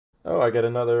Oh, I get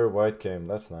another white game.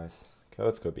 That's nice. Okay,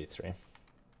 let's go b3.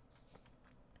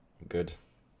 Good.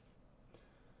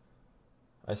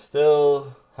 I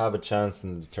still have a chance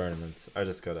in the tournament. I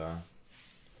just gotta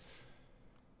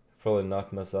probably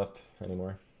not mess up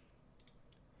anymore.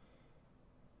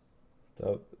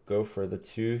 So go for the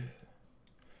two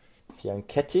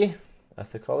fianchetti, as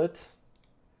they call it.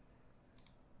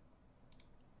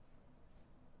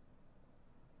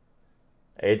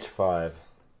 H5.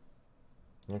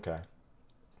 Okay.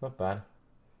 It's not bad.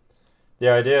 The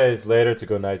idea is later to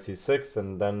go knight c6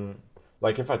 and then,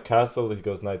 like if at castle he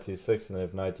goes knight c6 and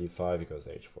if knight e5 he goes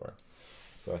h4.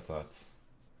 So I thought,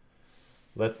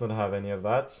 let's not have any of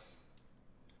that.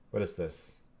 What is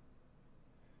this?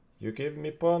 You give me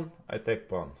pawn, I take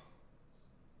pawn.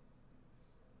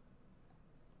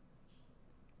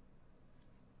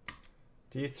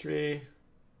 d3.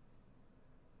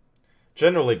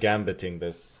 Generally gambiting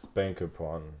this Benku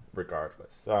pawn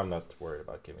regardless, so I'm not worried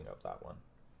about giving up that one.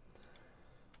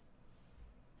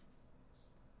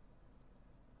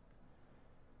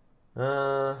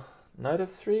 Knight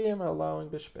f3, am I allowing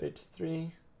bishop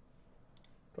h3?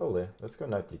 Probably. Let's go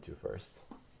knight d2 first.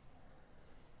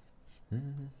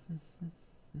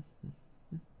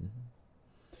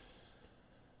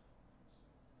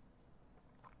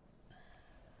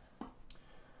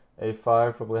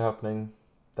 a5 probably happening.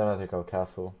 Then I think I'll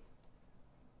castle.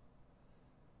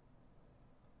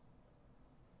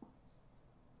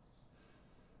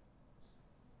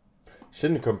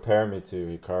 Shouldn't compare me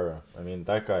to Hikaru. I mean,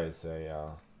 that guy is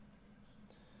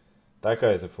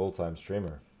a full-time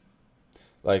streamer.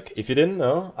 Like, if you didn't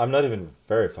know, I'm not even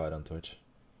verified on Twitch.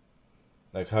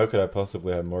 Like, how could I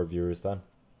possibly have more viewers then?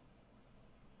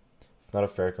 It's not a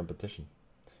fair competition.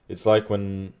 It's like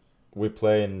when we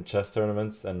play in chess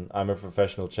tournaments and I'm a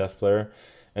professional chess player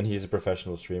and he's a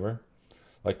professional streamer.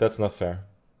 Like, that's not fair.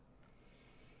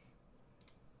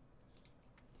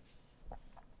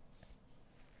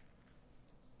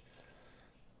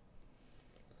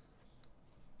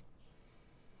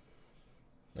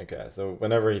 Okay, so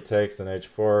whenever he takes an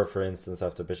h4, for instance,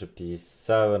 after bishop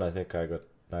d7, I think I got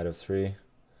knight f3.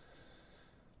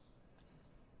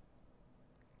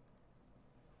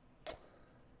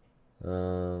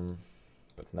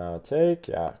 But now take,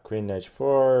 yeah, queen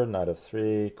h4, knight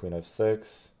f3, queen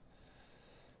f6.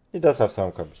 He does have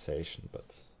some compensation,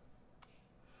 but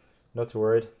not too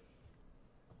worried.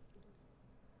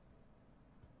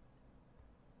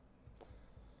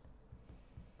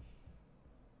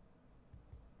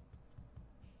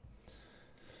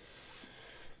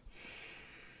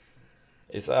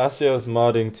 Is Asios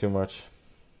modding too much?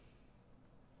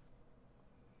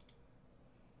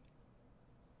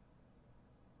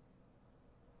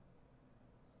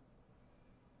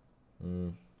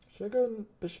 Should I go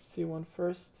bishop c1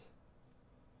 first?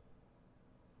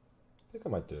 I think I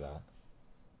might do that.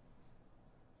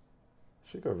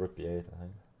 Should go rook b8, I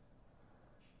think.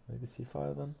 Maybe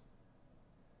c5 then.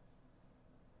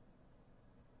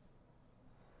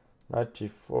 Knight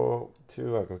g4,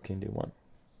 2, I go king d1.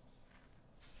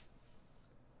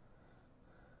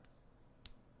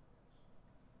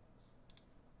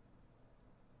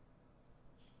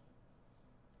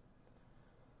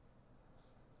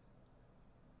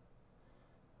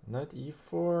 Knight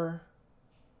e4 or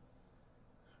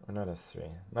knight f3?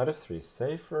 Knight f3 is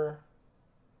safer.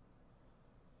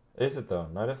 Is it though?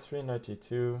 Knight f3, knight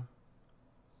g2.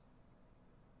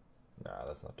 Nah,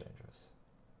 that's not dangerous.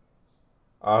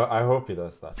 I hope he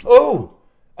does that. Oh!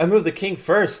 I moved the king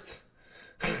first!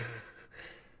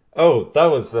 Oh, that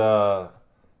was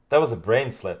a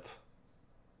brain slip.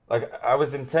 Like, I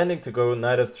was intending to go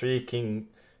knight f3, king,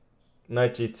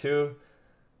 knight g2,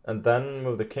 and then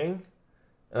move the king.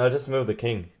 And I just moved the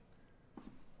king.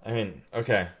 I mean,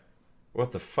 okay.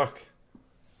 What the fuck?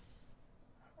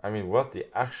 I mean, what the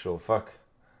actual fuck?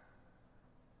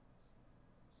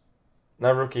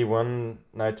 Now rook e1,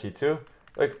 knight g2.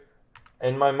 Like,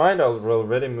 in my mind, I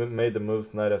already made the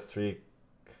moves knight f3,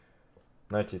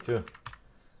 knight g2.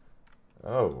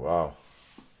 Oh, wow.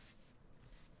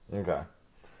 Okay.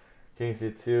 King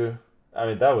c2. I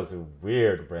mean, that was a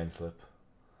weird brain slip.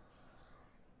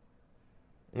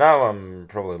 Now I'm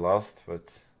probably lost, but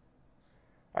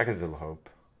I can still hope.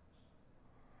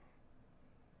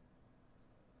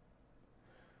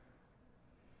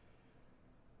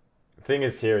 The thing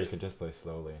is here, you can just play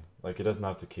slowly. Like, it doesn't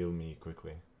have to kill me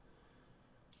quickly.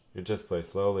 You just play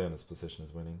slowly and his position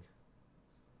is winning.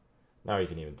 Now you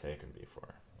can even take on b4.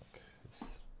 Like, it's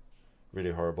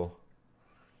really horrible.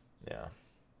 Yeah.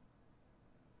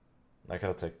 I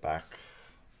gotta take back.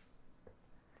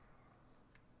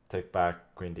 Take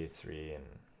back queen d3 and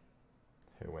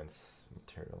who wins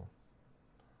material.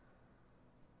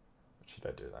 should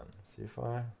I do then?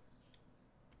 C5?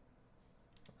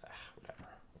 Whatever.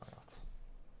 Why not?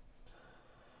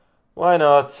 Why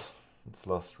not? It's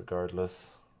lost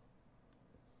regardless.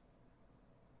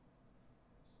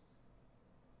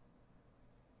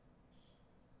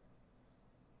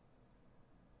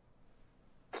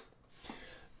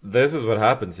 This is what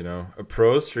happens, you know. A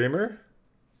pro streamer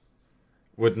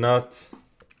would not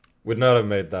have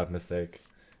made that mistake.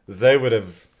 They would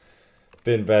have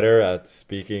been better at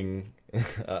speaking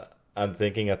and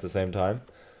thinking at the same time.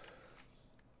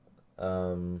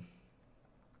 And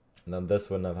then this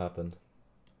wouldn't have happened.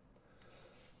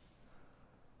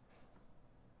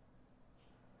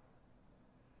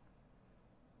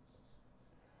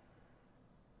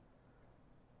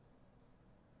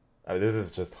 I mean, this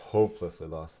is just hopelessly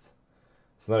lost.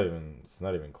 It's not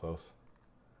even close.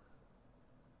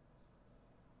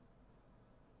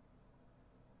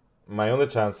 My only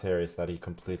chance here is that he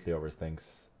completely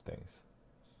overthinks things.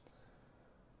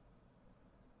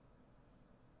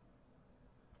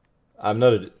 I'm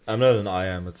not an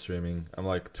IM at streaming. I'm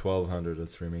like 1200 at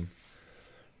streaming.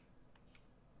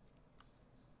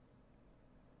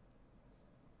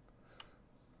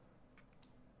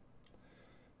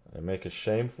 I make a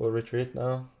shameful retreat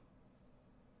now.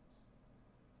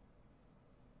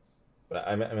 But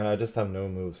I mean, I just have no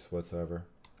moves whatsoever.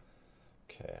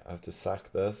 Okay, I have to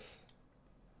sack this.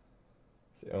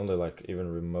 It's the only like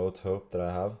even remote hope that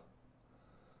I have.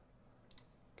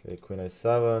 Okay, Queen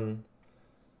A7.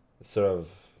 Sort of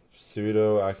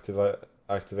pseudo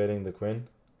activating the queen.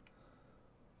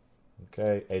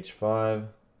 Okay, H5.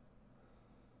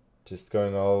 Just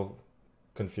going all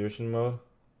confusion mode.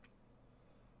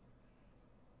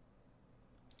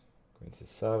 Queen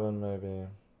C7 maybe.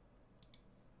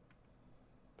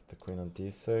 Put the queen on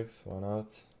D6, why not?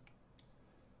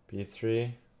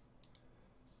 B3.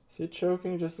 Is he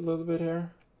choking just a little bit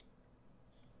here?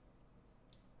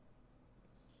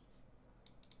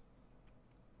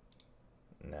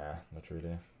 Nah, not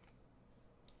really.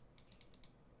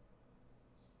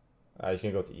 You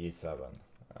can go to E7.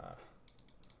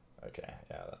 Okay,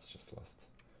 yeah, that's just lost.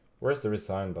 Where's the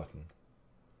resign button?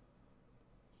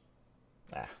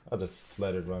 I'll just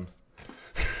let it run.